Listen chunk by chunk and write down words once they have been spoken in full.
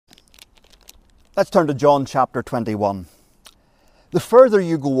Let's turn to John chapter 21. The further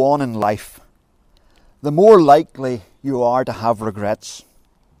you go on in life, the more likely you are to have regrets.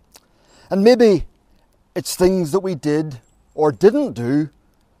 And maybe it's things that we did or didn't do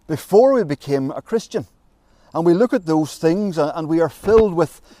before we became a Christian. And we look at those things and we are filled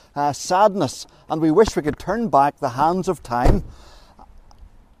with sadness, and we wish we could turn back the hands of time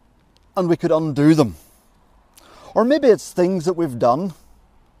and we could undo them. Or maybe it's things that we've done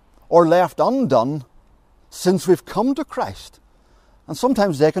or left undone since we've come to Christ. And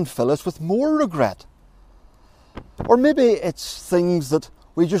sometimes they can fill us with more regret. Or maybe it's things that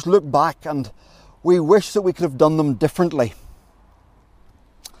we just look back and we wish that we could have done them differently.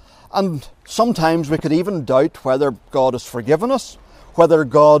 And sometimes we could even doubt whether God has forgiven us, whether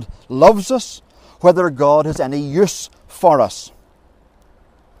God loves us, whether God has any use for us.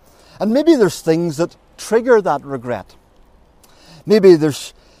 And maybe there's things that trigger that regret. Maybe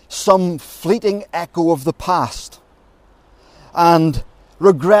there's some fleeting echo of the past, and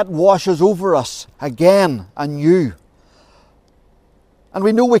regret washes over us again anew. And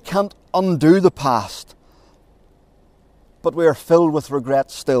we know we can't undo the past, but we are filled with regret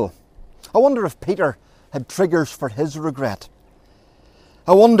still. I wonder if Peter had triggers for his regret.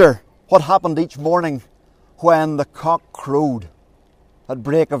 I wonder what happened each morning when the cock crowed at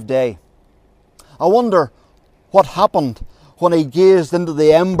break of day. I wonder what happened when he gazed into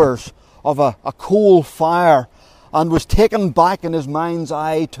the embers of a coal fire and was taken back in his mind's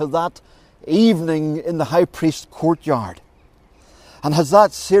eye to that evening in the high priest's courtyard. And has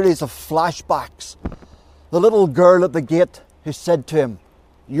that series of flashbacks, the little girl at the gate who said to him,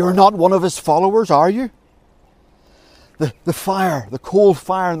 "You're not one of his followers, are you?" The fire, the coal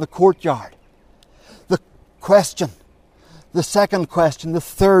fire in the courtyard. The question, the second question, the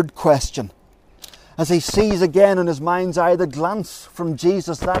third question. As he sees again in his mind's eye the glance from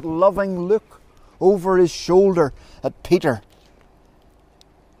Jesus, that loving look over his shoulder at Peter.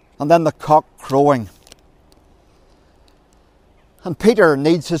 And then the cock crowing. And Peter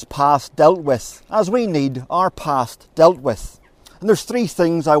needs his past dealt with, as we need our past dealt with. And there's three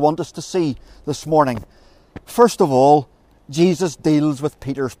things I want us to see this morning. First of all, Jesus deals with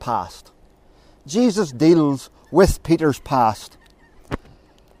Peter's past. Jesus deals with Peter's past.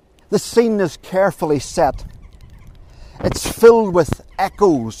 The scene is carefully set. It's filled with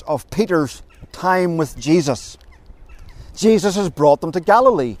echoes of Peter's time with Jesus. Jesus has brought them to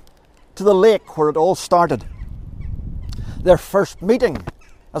Galilee, to the lake where it all started. Their first meeting,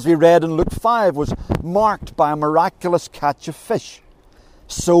 as we read in Luke 5, was marked by a miraculous catch of fish.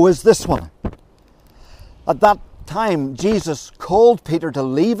 So is this one. At that time, Jesus called Peter to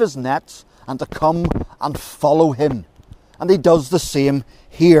leave his nets and to come and follow him. And he does the same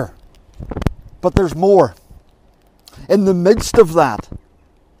here. But there's more. In the midst of that,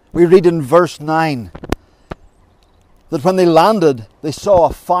 we read in verse 9 that when they landed, they saw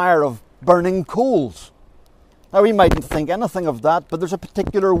a fire of burning coals. Now, we mightn't think anything of that, but there's a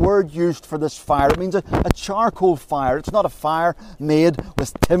particular word used for this fire. It means a charcoal fire. It's not a fire made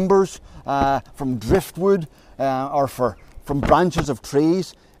with timbers from driftwood or from branches of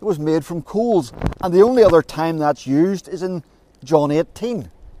trees. It was made from coals. And the only other time that's used is in John 18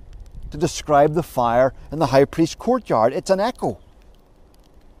 to describe the fire in the high priest's courtyard. It's an echo.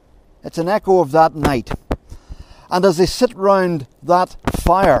 It's an echo of that night. And as they sit round that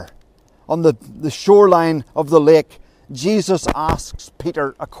fire on the shoreline of the lake, Jesus asks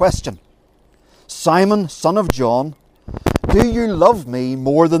Peter a question. "Simon, son of John, do you love me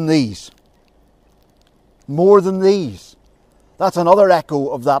more than these?" More than these. That's another echo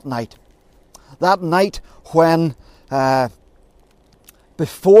of that night. That night when,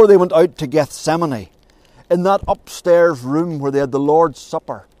 before they went out to Gethsemane, in that upstairs room where they had the Lord's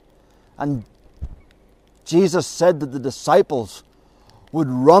Supper, and Jesus said that the disciples would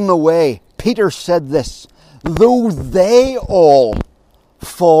run away. Peter said this, "Though they all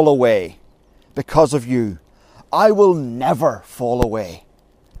fall away because of you, I will never fall away."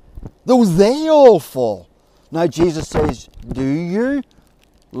 Though they all fall. Now Jesus says, do you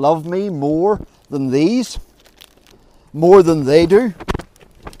love me more than these? More than they do?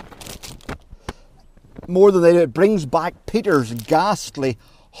 More than they do. It brings back Peter's ghastly,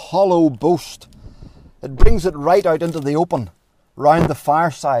 hollow boast. It brings it right out into the open, round the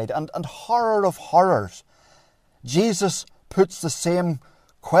fireside, and horror of horrors. Jesus puts the same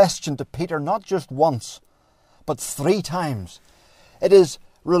question to Peter not just once, but 3 times. It is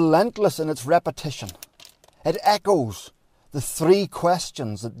relentless in its repetition. It echoes the 3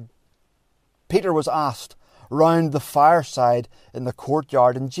 questions that Peter was asked round the fireside in the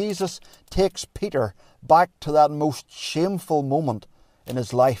courtyard, and Jesus takes Peter back to that most shameful moment in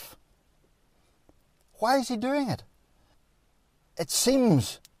his life. Why is he doing it? It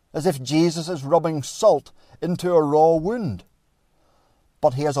seems as if Jesus is rubbing salt into a raw wound.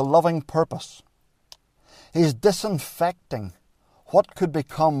 But he has a loving purpose. He's disinfecting what could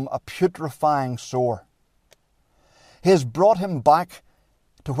become a putrefying sore. He has brought him back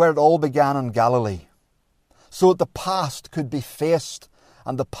to where it all began in Galilee, so that the past could be faced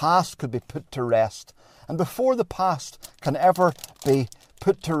and the past could be put to rest. And before the past can ever be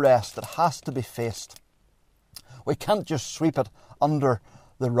put to rest, it has to be faced. We can't just sweep it under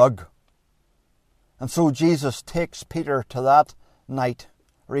the rug. And so Jesus takes Peter to that night,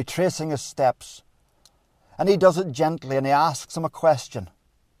 retracing his steps. And he does it gently, and he asks him a question.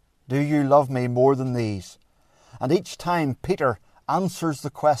 Do you love me more than these? And each time Peter answers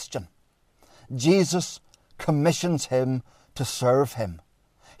the question, Jesus commissions him to serve him.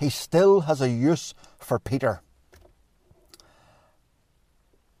 He still has a use for Peter.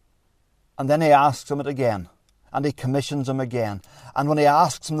 And then he asks him it again, and he commissions him again. And when he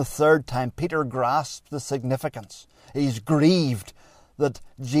asks him the third time, Peter grasps the significance. He's grieved that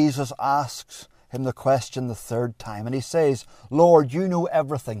Jesus asks him the question the third time. And he says, Lord, you know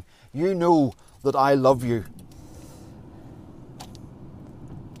everything. You know that I love you.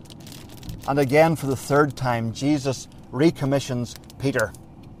 And again, for the third time, Jesus recommissions Peter.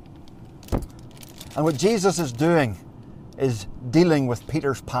 And what Jesus is doing is dealing with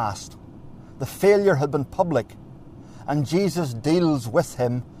Peter's past. The failure had been public, and Jesus deals with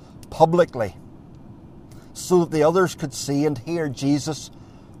him publicly, so that the others could see and hear Jesus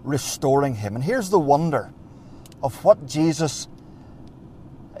restoring him. And here's the wonder of what Jesus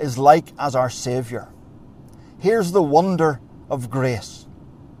is like as our Saviour. Here's the wonder of grace.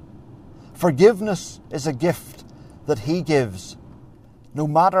 Forgiveness is a gift that he gives, no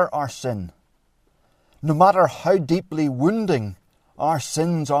matter our sin, no matter how deeply wounding our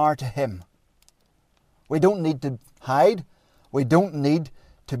sins are to him. We don't need to hide. We don't need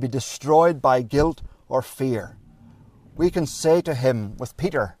to be destroyed by guilt or fear. We can say to him with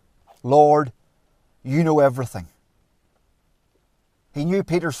Peter, Lord, you know everything. He knew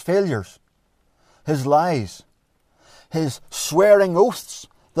Peter's failures, his lies, his swearing oaths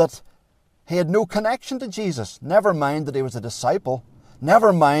that he had no connection to Jesus. Never mind that he was a disciple.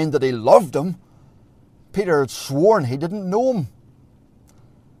 Never mind that he loved him. Peter had sworn he didn't know him.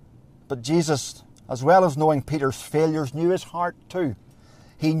 But Jesus, as well as knowing Peter's failures, knew his heart too.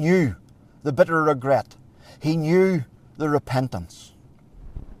 He knew the bitter regret. He knew the repentance.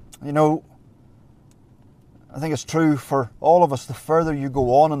 You know, I think it's true for all of us. The further you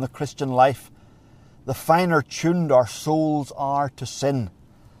go on in the Christian life, the finer tuned our souls are to sin.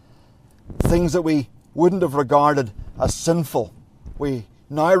 Things that we wouldn't have regarded as sinful, we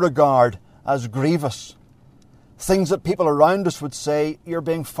now regard as grievous. Things that people around us would say, you're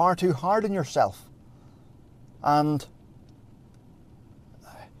being far too hard on yourself. And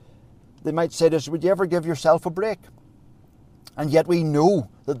they might say to us, would you ever give yourself a break? And yet we know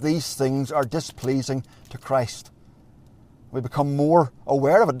that these things are displeasing to Christ. We become more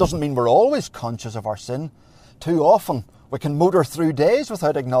aware of it. Doesn't mean we're always conscious of our sin. Too often we can motor through days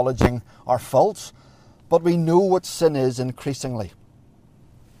without acknowledging our faults, but we know what sin is increasingly.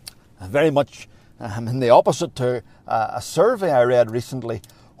 Very much in the opposite to a survey I read recently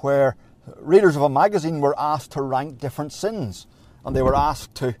where readers of a magazine were asked to rank different sins, and they were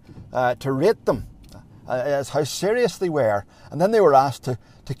asked to rate them as how serious they were, and then they were asked to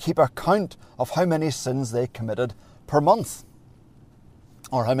keep account of how many sins they committed per month,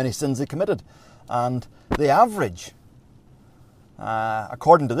 or how many sins they committed. And the average,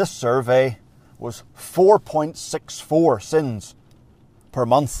 according to this survey, was 4.64 sins per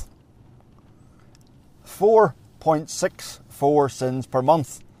month. 4.64 sins per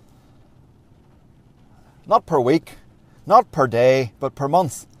month. Not per week, not per day, but per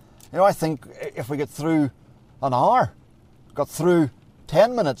month. You know, I think if we get through an hour, got through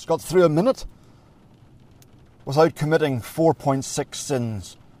 10 minutes, got through a minute without committing 4.6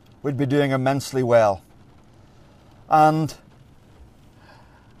 sins, we'd be doing immensely well. And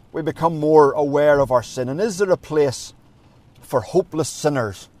we become more aware of our sin. And is there a place for hopeless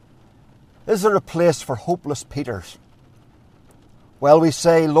sinners? Is there a place for hopeless Peters? Well, we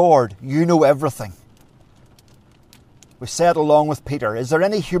say, Lord, you know everything. We say it along with Peter. Is there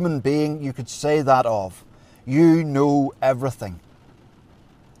any human being you could say that of? You know everything.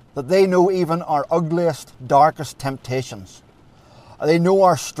 That they know even our ugliest, darkest temptations. They know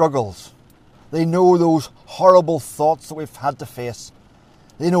our struggles. They know those horrible thoughts that we've had to face.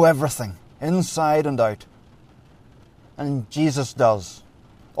 They know everything, inside and out. And Jesus does.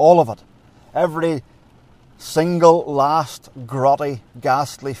 All of it. Every single last grotty,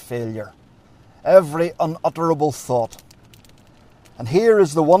 ghastly failure. every unutterable thought. And here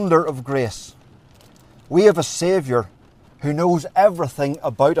is the wonder of grace. We have a Saviour who knows everything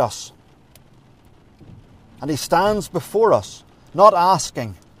about us. And he stands before us, not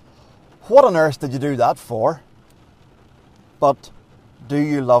asking, "What on earth did you do that for?" but, "Do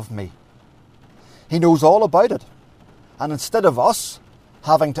you love me?" He knows all about it. And instead of us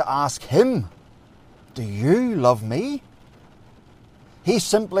having to ask him, "Do you love me?" he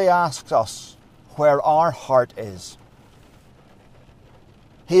simply asks us where our heart is.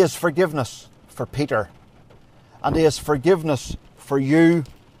 He has forgiveness for Peter, and he has forgiveness for you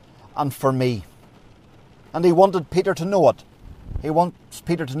and for me. And he wanted Peter to know it. He wants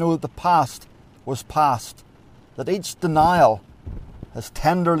Peter to know that the past was past, that each denial is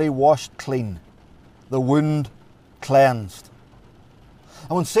tenderly washed clean, the wound cleansed.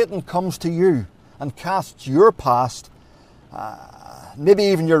 And when Satan comes to you and casts your past, maybe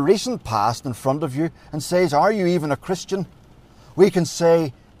even your recent past, in front of you and says, "Are you even a Christian?" we can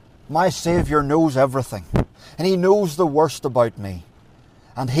say, "My Saviour knows everything, and he knows the worst about me,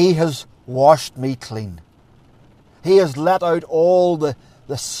 and he has washed me clean. He has let out all the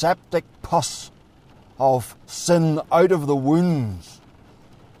septic pus of sin out of the wounds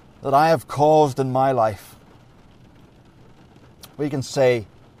that I have caused in my life." We can say,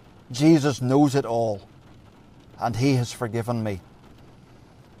 "Jesus knows it all, and he has forgiven me."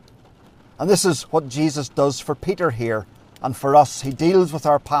 And this is what Jesus does for Peter here and for us. He deals with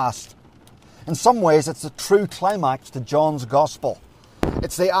our past. In some ways, it's a true climax to John's Gospel.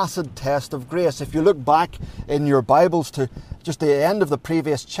 It's the acid test of grace. If you look back in your Bibles to just the end of the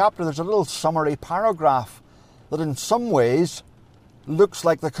previous chapter, there's a little summary paragraph that in some ways looks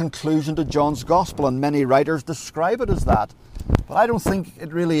like the conclusion to John's Gospel, and many writers describe it as that. But I don't think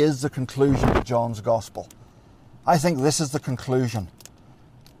it really is the conclusion to John's Gospel. I think this is the conclusion.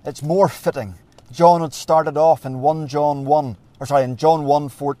 It's more fitting. John had started off in John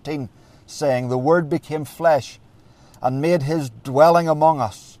 1:14, saying, "The Word became flesh and made his dwelling among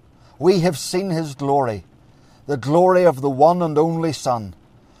us. We have seen his glory, the glory of the one and only Son,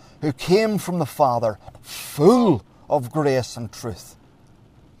 who came from the Father, full of grace and truth."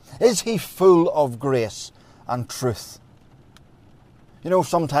 Is he full of grace and truth? You know,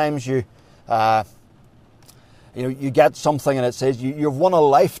 sometimes you get something and it says you've won a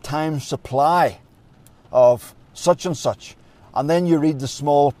lifetime supply of such and such, and then you read the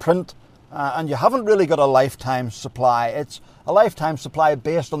small print and you haven't really got a lifetime supply. It's a lifetime supply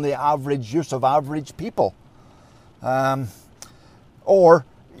based on the average use of average people. Or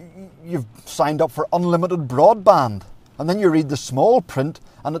you've signed up for unlimited broadband, and then you read the small print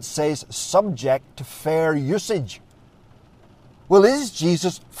and it says subject to fair usage. Well, is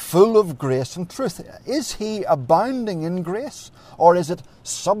Jesus full of grace and truth? Is he abounding in grace? Or is it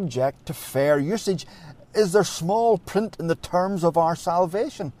subject to fair usage? Is there small print in the terms of our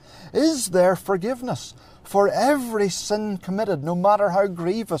salvation? Is there forgiveness for every sin committed, no matter how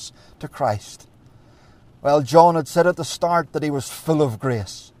grievous, to Christ? Well, John had said at the start that he was full of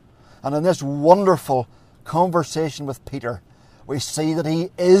grace. And in this wonderful conversation with Peter, we see that he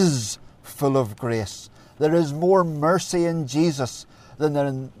is full of grace. There is more mercy in Jesus than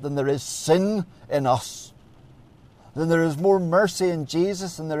there is sin in us. Then there is more mercy in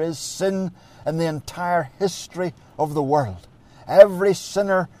Jesus than there is sin in the entire history of the world. Every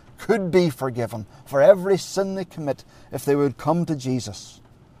sinner could be forgiven for every sin they commit if they would come to Jesus.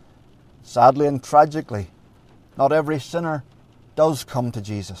 Sadly and tragically, not every sinner does come to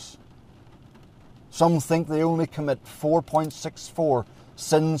Jesus. Some think they only commit 4.64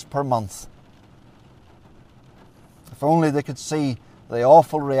 sins per month. If only they could see the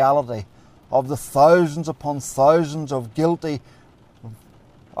awful reality of the thousands upon thousands of guilty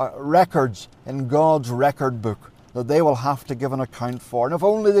records in God's record book that they will have to give an account for. And if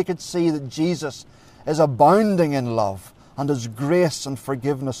only they could see that Jesus is abounding in love and His grace and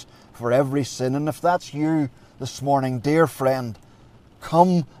forgiveness for every sin. And if that's you this morning, dear friend,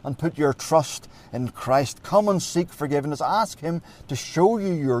 come and put your trust in Christ. Come and seek forgiveness. Ask Him to show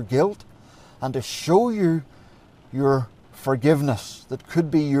you your guilt and to show you your forgiveness that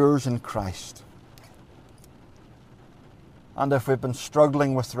could be yours in Christ. And if we've been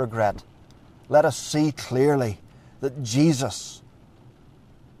struggling with regret, let us see clearly that Jesus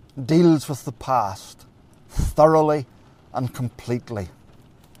deals with the past thoroughly and completely.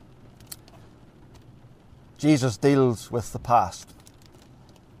 Jesus deals with the past.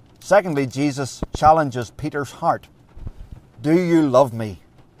 Secondly, Jesus challenges Peter's heart. Do you love me?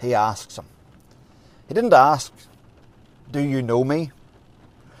 He asks him. He didn't ask, do you know me?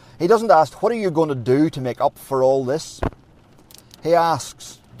 He doesn't ask, what are you going to do to make up for all this? He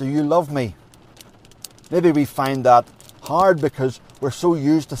asks, do you love me? Maybe we find that hard because we're so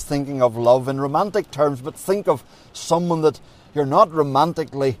used to thinking of love in romantic terms, but think of someone that you're not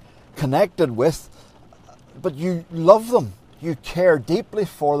romantically connected with, but you love them, you care deeply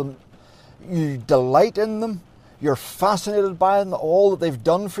for them, you delight in them, you're fascinated by them, all that they've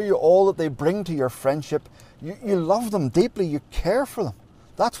done for you, all that they bring to your friendship. You love them deeply, you care for them.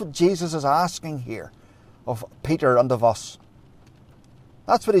 That's what Jesus is asking here of Peter and of us.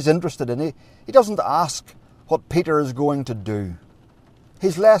 That's what he's interested in. He doesn't ask what Peter is going to do.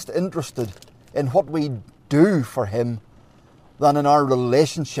 He's less interested in what we do for him than in our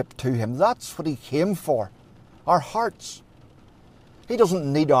relationship to him. That's what he came for, our hearts. He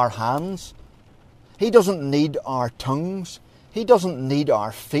doesn't need our hands. He doesn't need our tongues. He doesn't need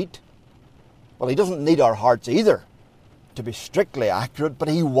our feet. Well, he doesn't need our hearts either, to be strictly accurate, but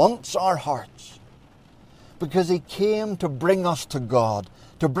he wants our hearts. Because he came to bring us to God,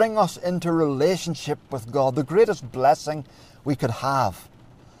 to bring us into relationship with God, the greatest blessing we could have.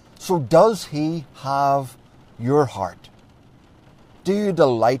 So does he have your heart? Do you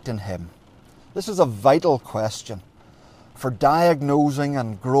delight in him? This is a vital question for diagnosing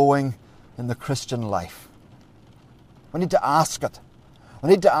and growing in the Christian life. We need to ask it. We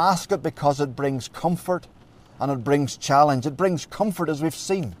need to ask it because it brings comfort and it brings challenge. It brings comfort, as we've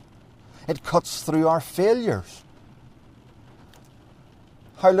seen. It cuts through our failures.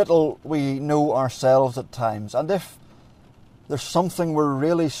 How little we know ourselves at times. And if there's something we're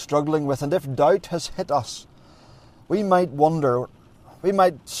really struggling with, and if doubt has hit us, we might wonder, we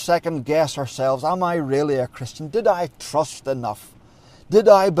might second guess ourselves. Am I really a Christian? Did I trust enough? Did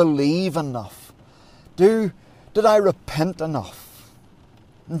I believe enough? Did I repent enough?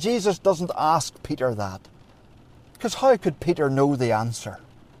 And Jesus doesn't ask Peter that. Because how could Peter know the answer?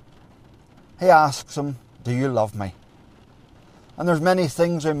 He asks him, do you love me? And there's many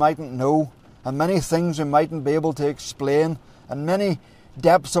things we mightn't know, and many things we mightn't be able to explain, and many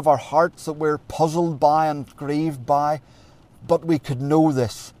depths of our hearts that we're puzzled by and grieved by, but we could know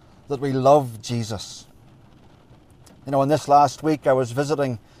this, that we love Jesus. You know, in this last week I was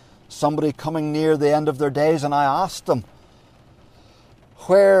visiting somebody coming near the end of their days, and I asked them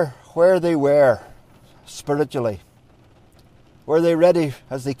where they were spiritually. Were they ready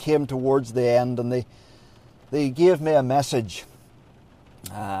as they came towards the end? And they gave me a message.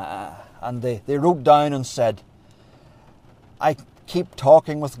 And they wrote down and said, I keep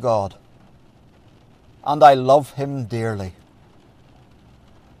talking with God, and I love him dearly.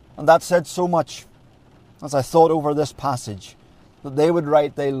 And that said so much as I thought over this passage, that they would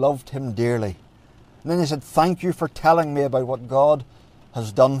write they loved him dearly. And then they said, thank you for telling me about what God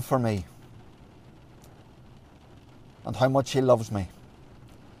has done for me and how much he loves me.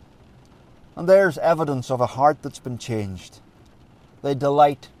 And there's evidence of a heart that's been changed. They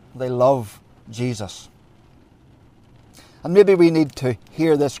delight, they love Jesus. And maybe we need to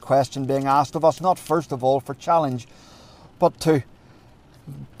hear this question being asked of us, not first of all for challenge, but to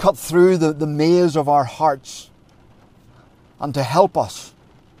cut through the maze of our hearts and to help us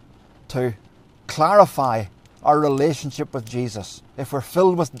to clarify our relationship with Jesus. If we're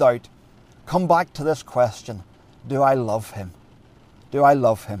filled with doubt, come back to this question. Do I love him? Do I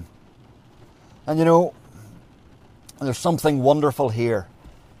love him? And you know, there's something wonderful here.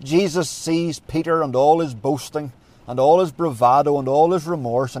 Jesus sees Peter and all his boasting and all his bravado and all his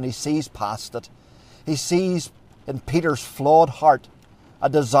remorse, and he sees past it. He sees in Peter's flawed heart a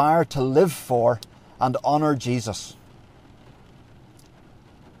desire to live for and honour Jesus.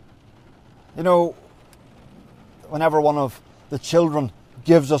 You know, whenever one of the children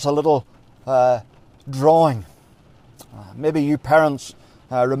gives us a little drawing, maybe you parents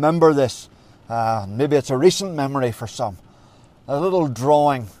remember this, maybe it's a recent memory for some, a little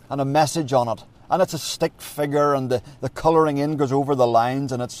drawing and a message on it, and it's a stick figure and the colouring in goes over the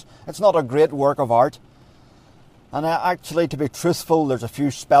lines, and it's not a great work of art. And actually, to be truthful, there's a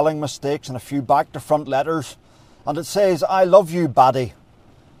few spelling mistakes and a few back to front letters, and it says, I love you, Baddie,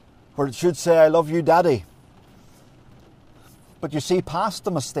 where it should say, I love you, Daddy. But you see past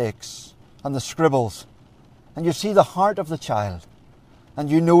the mistakes and the scribbles, and you see the heart of the child, and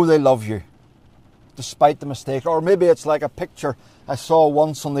you know they love you, despite the mistake. Or maybe it's like a picture I saw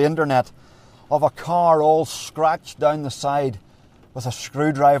once on the internet of a car all scratched down the side with a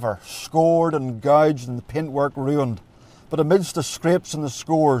screwdriver, scored and gouged and the paintwork ruined. But amidst the scrapes and the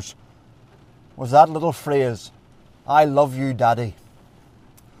scores was that little phrase, I love you, Daddy.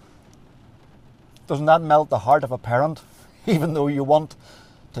 Doesn't that melt the heart of a parent, even though you want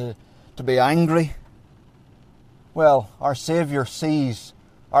to be angry? Well, our Saviour sees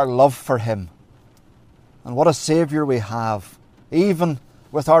our love for him. And what a Saviour we have, even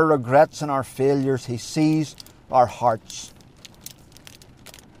with our regrets and our failures. He sees our hearts.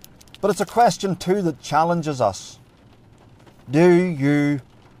 But it's a question too that challenges us. Do you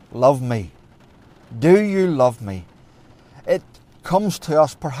love me? Do you love me? It comes to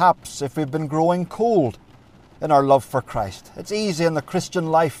us perhaps if we've been growing cold in our love for Christ. It's easy in the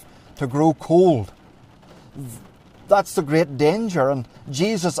Christian life to grow cold. That's the great danger. And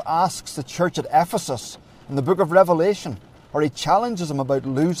Jesus asks the church at Ephesus in the book of Revelation, or he challenges them about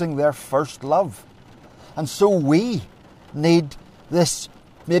losing their first love. And so we need this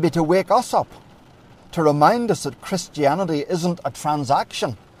maybe to wake us up, to remind us that Christianity isn't a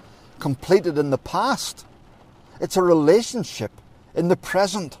transaction completed in the past. It's a relationship in the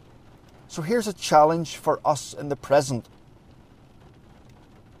present. So here's a challenge for us in the present.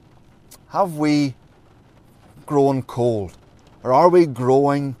 Have we grown cold? Or are we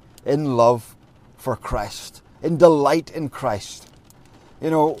growing in love for Christ, in delight in Christ? You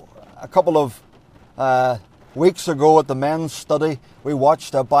know, a couple of weeks ago at the men's study, we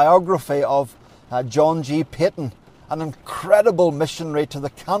watched a biography of John G. Paton, an incredible missionary to the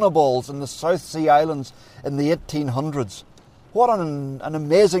cannibals in the South Sea Islands in the 1800s. What an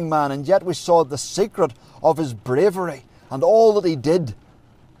amazing man, and yet we saw the secret of his bravery and all that he did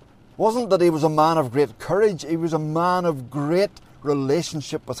wasn't that he was a man of great courage, he was a man of great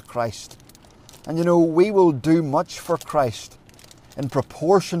relationship with Christ. And you know, we will do much for Christ in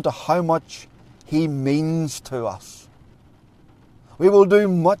proportion to how much he means to us. We will do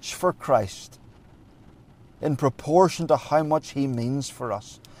much for Christ in proportion to how much he means for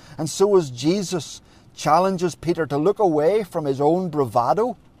us. And so as Jesus challenges Peter to look away from his own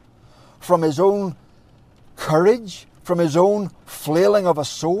bravado, from his own courage, from his own flailing of a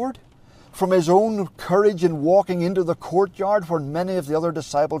sword, from his own courage in walking into the courtyard where many of the other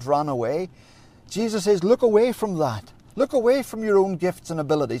disciples ran away, Jesus says, look away from that. Look away from your own gifts and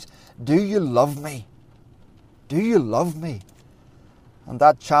abilities. Do you love me? Do you love me? And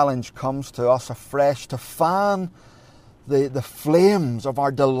that challenge comes to us afresh to fan the flames of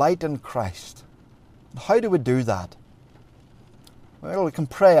our delight in Christ. How do we do that? Well, we can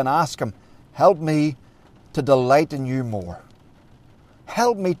pray and ask him, help me to delight in you more.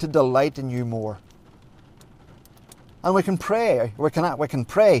 Help me to delight in you more. And we can pray. We can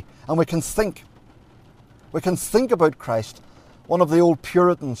pray and we can think. We can think about Christ. One of the old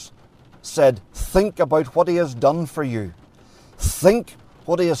Puritans said, think about what he has done for you. Think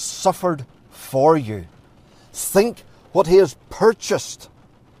what he has suffered for you. Think what he has purchased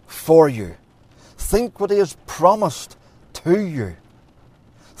for you. Think what he has promised to you.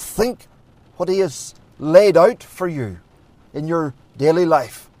 Think what he has laid out for you in your daily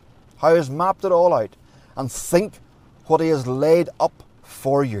life. How he has mapped it all out. And think what he has laid up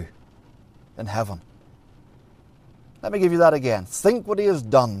for you in heaven. Let me give you that again. Think what he has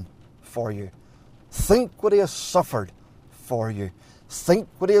done for you. Think what he has suffered for you. Think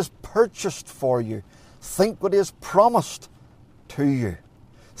what he has purchased for you. Think what he has promised to you.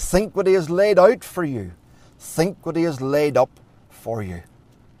 Think what he has laid out for you. Think what he has laid up for you.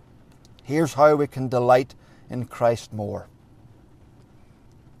 Here's how we can delight in Christ more.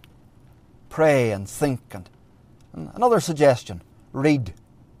 Pray and think. And another suggestion, read.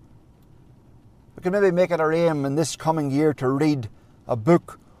 We can maybe make it our aim in this coming year to read a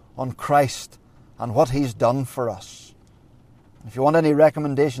book on Christ and what he's done for us. If you want any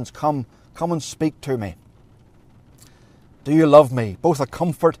recommendations, come and speak to me. Do you love me? Both a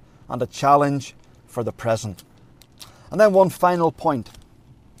comfort and a challenge for the present. And then one final point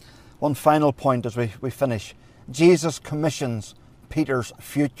as we finish. Jesus commissions Peter's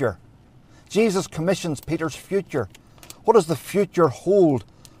future. Jesus commissions Peter's future. What does the future hold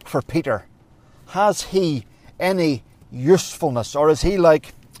for Peter? Has he any usefulness? Or is he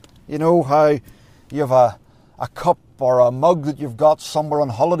like, you know how you have a cup or a mug that you've got somewhere on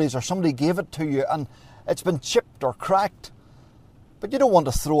holidays or somebody gave it to you and it's been chipped or cracked, but you don't want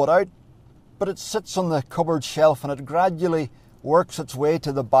to throw it out, but it sits on the cupboard shelf and it gradually works its way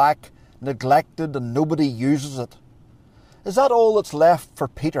to the back, neglected, and nobody uses it. Is that all that's left for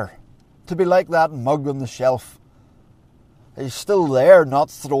Peter? To be like that mug on the shelf? He's still there, not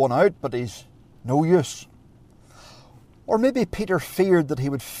thrown out, but he's no use. Or maybe Peter feared that he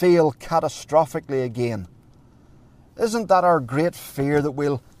would fail catastrophically again. Isn't that our great fear, that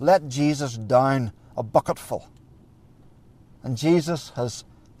we'll let Jesus down a bucketful? And Jesus has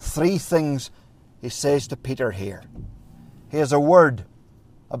three things he says to Peter here. He has a word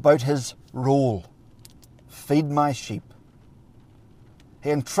about his role. Feed my sheep.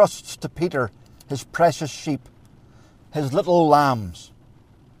 He entrusts to Peter his precious sheep, his little lambs.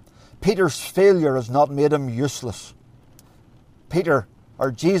 Peter's failure has not made him useless. Peter, or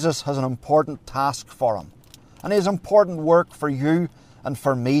Jesus has an important task for him. And he has important work for you and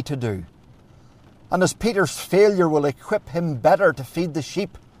for me to do. And as Peter's failure will equip him better to feed the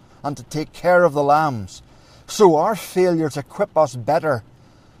sheep and to take care of the lambs, so our failures equip us better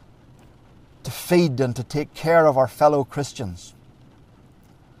to feed and to take care of our fellow Christians.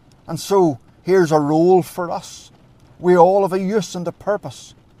 And so here's a role for us. We all have a use and a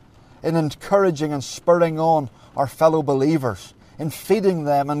purpose in encouraging and spurring on our fellow believers, in feeding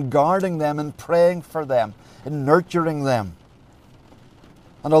them and guarding them and praying for them, in nurturing them.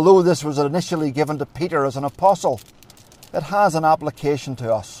 And although this was initially given to Peter as an apostle, it has an application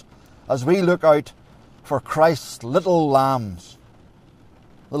to us as we look out for Christ's little lambs,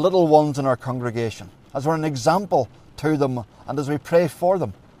 the little ones in our congregation, as we're an example to them and as we pray for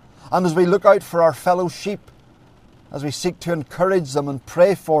them. And as we look out for our fellow sheep, as we seek to encourage them and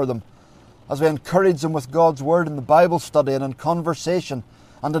pray for them, as we encourage them with God's Word in the Bible study and in conversation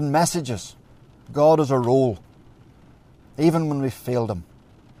and in messages, God has a role, even when we failed Him.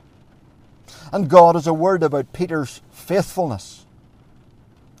 And God has a word about Peter's faithfulness,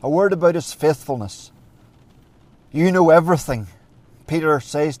 a word about his faithfulness. You know everything, Peter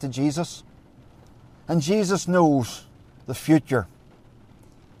says to Jesus, and Jesus knows the future.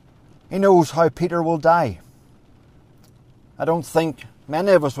 He knows how Peter will die. I don't think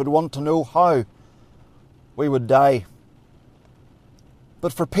many of us would want to know how we would die.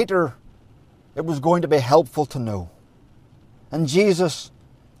 But for Peter, it was going to be helpful to know. And Jesus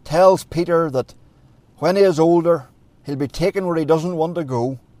tells Peter that when he is older, he'll be taken where he doesn't want to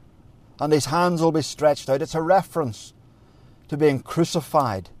go, and his hands will be stretched out. It's a reference to being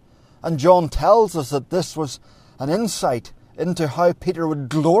crucified. And John tells us that this was an insight into how Peter would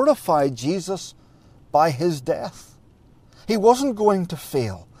glorify Jesus by his death. He wasn't going to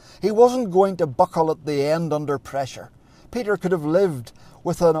fail. He wasn't going to buckle at the end under pressure. Peter could have lived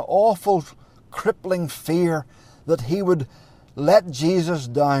with an awful, crippling fear that he would let Jesus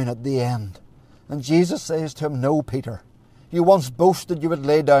down at the end. And Jesus says to him, "No, Peter, you once boasted you would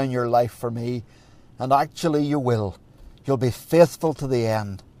lay down your life for me, and actually you will. You'll be faithful to the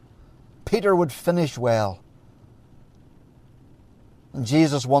end." Peter would finish well. And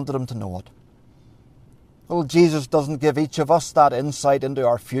Jesus wanted him to know it. Well, Jesus doesn't give each of us that insight into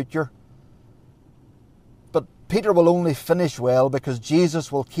our future. But Peter will only finish well because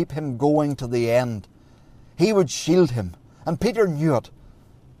Jesus will keep him going to the end. He would shield him. And Peter knew it.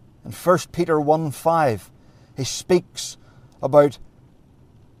 In 1 Peter 1:5, he speaks about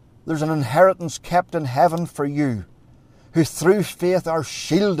there's an inheritance kept in heaven for you, who through faith are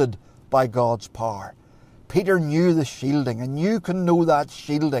shielded by God's power. Peter knew the shielding, and you can know that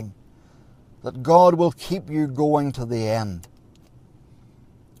shielding, that God will keep you going to the end.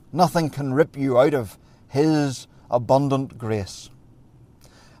 Nothing can rip you out of His abundant grace.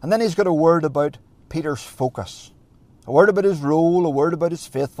 And then he's got a word about Peter's focus. A word about his role, a word about his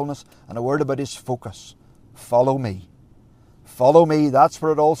faithfulness, and a word about his focus. Follow me. Follow me, that's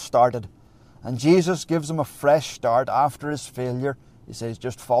where it all started. And Jesus gives him a fresh start after his failure. He says,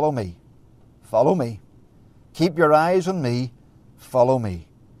 just follow me. Follow me. Keep your eyes on me. Follow me.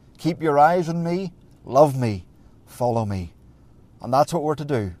 Keep your eyes on me. Love me. Follow me. And that's what we're to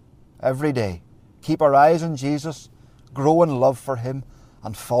do every day. Keep our eyes on Jesus, grow in love for Him,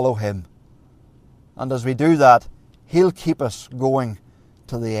 and follow Him. And as we do that, He'll keep us going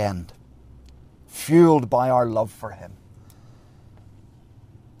to the end, fueled by our love for Him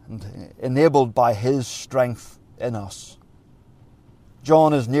and enabled by His strength in us.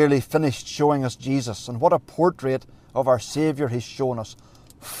 John is nearly finished showing us Jesus, and what a portrait of our Saviour he's shown us,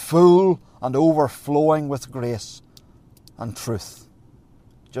 full and overflowing with grace and truth,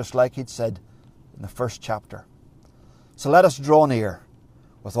 just like he'd said in the first chapter. So let us draw near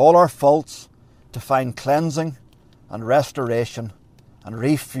with all our faults to find cleansing and restoration and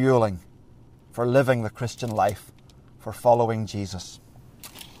refueling for living the Christian life, for following Jesus.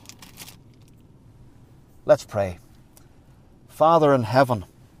 Let's pray. Father in heaven,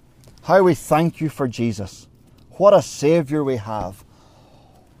 how we thank you for Jesus. What a Saviour we have.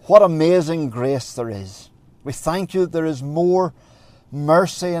 What amazing grace there is. We thank you that there is more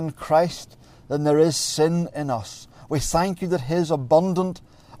mercy in Christ than there is sin in us. We thank you that His abundant,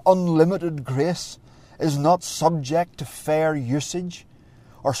 unlimited grace is not subject to fair usage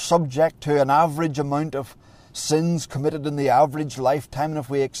or subject to an average amount of sins committed in the average lifetime, and if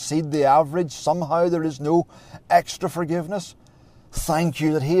we exceed the average, somehow there is no extra forgiveness. Thank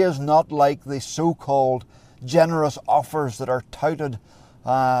you that He is not like the so-called generous offers that are touted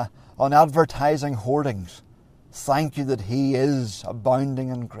on advertising hoardings. Thank you that He is abounding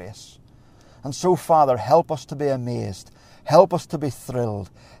in grace. And so, Father, help us to be amazed. Help us to be thrilled.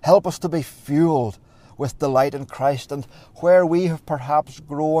 Help us to be fueled with delight in Christ. And where we have perhaps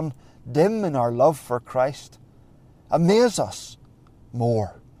grown dim in our love for Christ, amaze us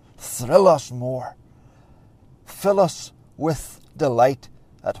more. Thrill us more. Fill us with delight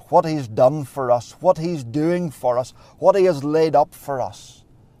at what He's done for us, what He's doing for us, what He has laid up for us.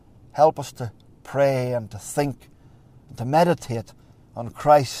 Help us to pray and to think and to meditate on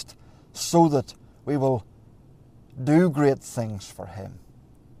Christ so that we will do great things for Him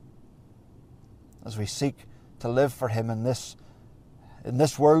as we seek to live for Him in this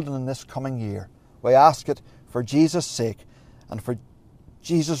world and in this coming year. We ask it for Jesus' sake and for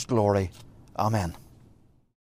Jesus' glory. Amen.